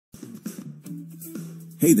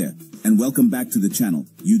Hey there, and welcome back to the channel,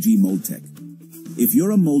 UG Mould Tech. If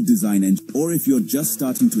you're a mold design engineer, or if you're just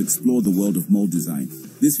starting to explore the world of mold design,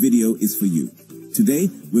 this video is for you.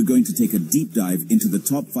 Today, we're going to take a deep dive into the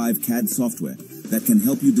top 5 CAD software that can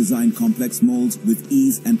help you design complex molds with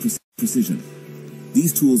ease and precision.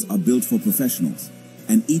 These tools are built for professionals,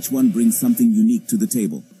 and each one brings something unique to the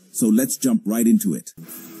table. So let's jump right into it.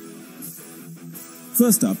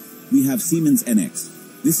 First up, we have Siemens NX.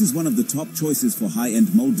 This is one of the top choices for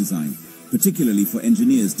high-end mold design, particularly for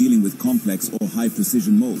engineers dealing with complex or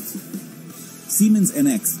high-precision molds. Siemens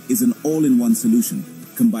NX is an all-in-one solution,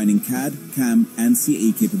 combining CAD, CAM, and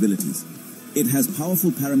CAE capabilities. It has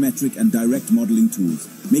powerful parametric and direct modeling tools,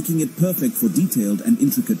 making it perfect for detailed and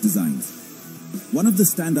intricate designs. One of the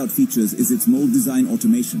standout features is its mold design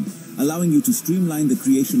automation, allowing you to streamline the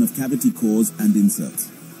creation of cavity cores and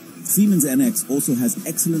inserts. Siemens NX also has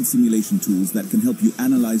excellent simulation tools that can help you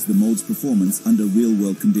analyze the mold's performance under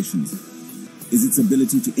real-world conditions. Is its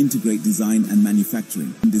ability to integrate design and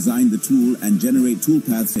manufacturing, design the tool and generate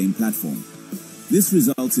toolpaths same platform. This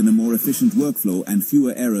results in a more efficient workflow and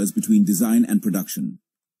fewer errors between design and production.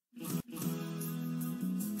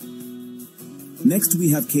 Next,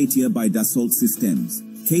 we have CATIA by Dassault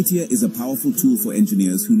Systèmes. CATIA is a powerful tool for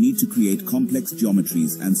engineers who need to create complex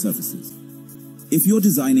geometries and surfaces. If you're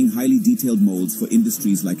designing highly detailed molds for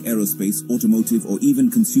industries like aerospace, automotive, or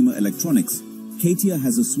even consumer electronics, CATIA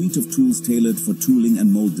has a suite of tools tailored for tooling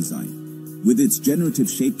and mold design. With its generative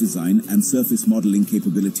shape design and surface modeling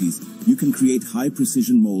capabilities, you can create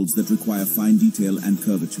high-precision molds that require fine detail and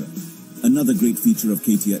curvature. Another great feature of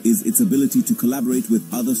CATIA is its ability to collaborate with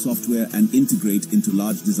other software and integrate into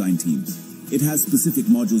large design teams. It has specific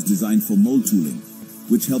modules designed for mold tooling,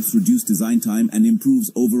 which helps reduce design time and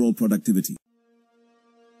improves overall productivity.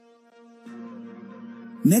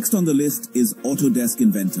 Next on the list is Autodesk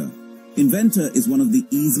Inventor. Inventor is one of the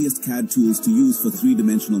easiest CAD tools to use for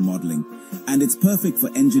three-dimensional modeling, and it's perfect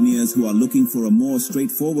for engineers who are looking for a more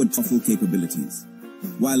straightforward powerful capabilities.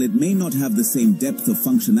 While it may not have the same depth of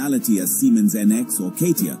functionality as Siemens NX or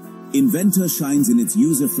CATIA, Inventor shines in its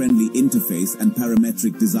user-friendly interface and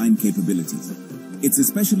parametric design capabilities. It's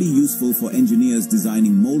especially useful for engineers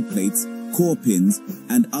designing mold plates, core pins,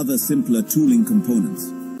 and other simpler tooling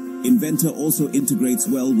components. Inventor also integrates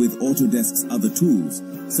well with Autodesk's other tools,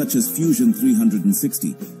 such as Fusion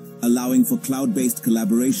 360, allowing for cloud-based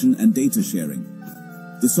collaboration and data sharing.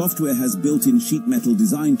 The software has built-in sheet metal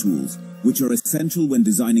design tools, which are essential when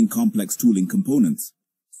designing complex tooling components.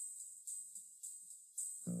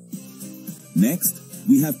 Next,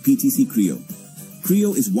 we have PTC Creo.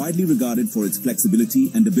 Creo is widely regarded for its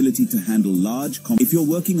flexibility and ability to handle large. If you're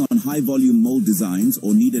working on high-volume mold designs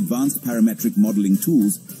or need advanced parametric modeling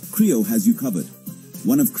tools, Creo has you covered.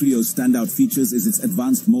 One of Creo's standout features is its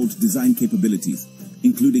advanced mold design capabilities,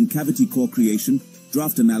 including cavity core creation,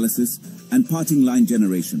 draft analysis, and parting line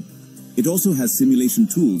generation. It also has simulation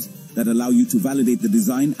tools that allow you to validate the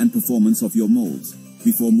design and performance of your molds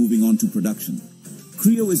before moving on to production.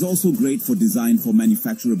 Creo is also great for design for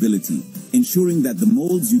manufacturability, ensuring that the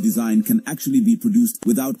molds you design can actually be produced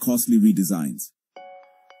without costly redesigns.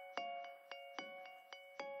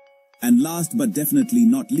 And last but definitely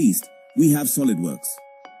not least, we have SolidWorks.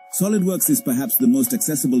 SolidWorks is perhaps the most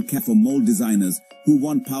accessible CAD for mold designers who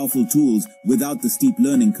want powerful tools without the steep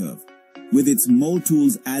learning curve. With its mold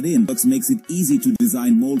tools add-in, SolidWorks makes it easy to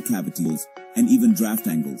design mold cavities and even draft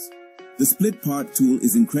angles. The split part tool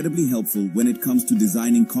is incredibly helpful when it comes to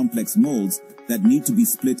designing complex molds that need to be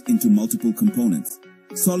split into multiple components.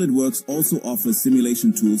 SolidWorks also offers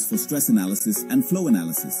simulation tools for stress analysis and flow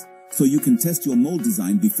analysis, so you can test your mold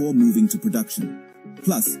design before moving to production.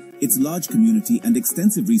 Plus, its large community and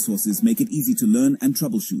extensive resources make it easy to learn and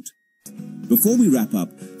troubleshoot. Before we wrap up,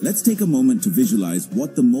 let's take a moment to visualize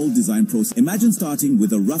what the mold design process. Imagine starting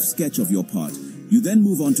with a rough sketch of your part. You then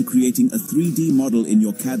move on to creating a 3D model in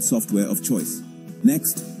your CAD software of choice.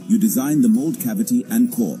 Next, you design the mold cavity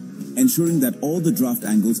and core, ensuring that all the draft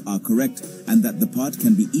angles are correct and that the part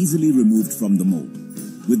can be easily removed from the mold.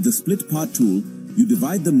 With the split part tool, you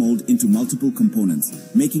divide the mold into multiple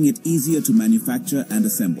components, making it easier to manufacture and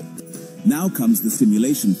assemble. Now comes the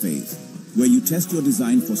simulation phase, where you test your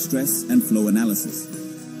design for stress and flow analysis.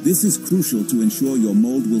 This is crucial to ensure your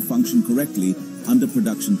mold will function correctly under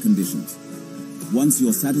production conditions. Once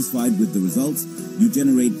you're satisfied with the results, you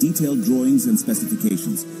generate detailed drawings and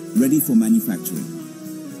specifications, ready for manufacturing.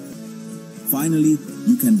 Finally,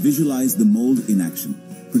 you can visualize the mold in action,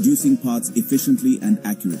 producing parts efficiently and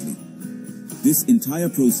accurately. This entire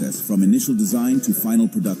process, from initial design to final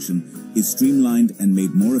production, is streamlined and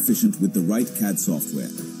made more efficient with the right CAD software.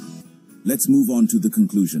 Let's move on to the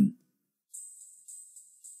conclusion.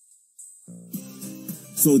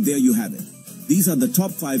 So there you have it. These are the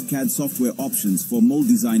top 5 CAD software options for mold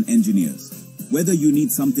design engineers. Whether you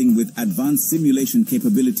need something with advanced simulation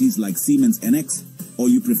capabilities like Siemens NX, or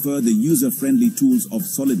you prefer the user-friendly tools of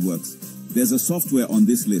SolidWorks, there's a software on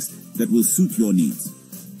this list that will suit your needs.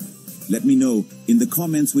 Let me know in the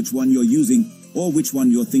comments which one you're using or which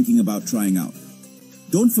one you're thinking about trying out.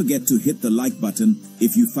 Don't forget to hit the like button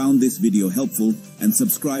if you found this video helpful and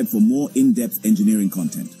subscribe for more in-depth engineering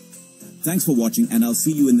content. Thanks for watching, and I'll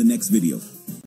see you in the next video.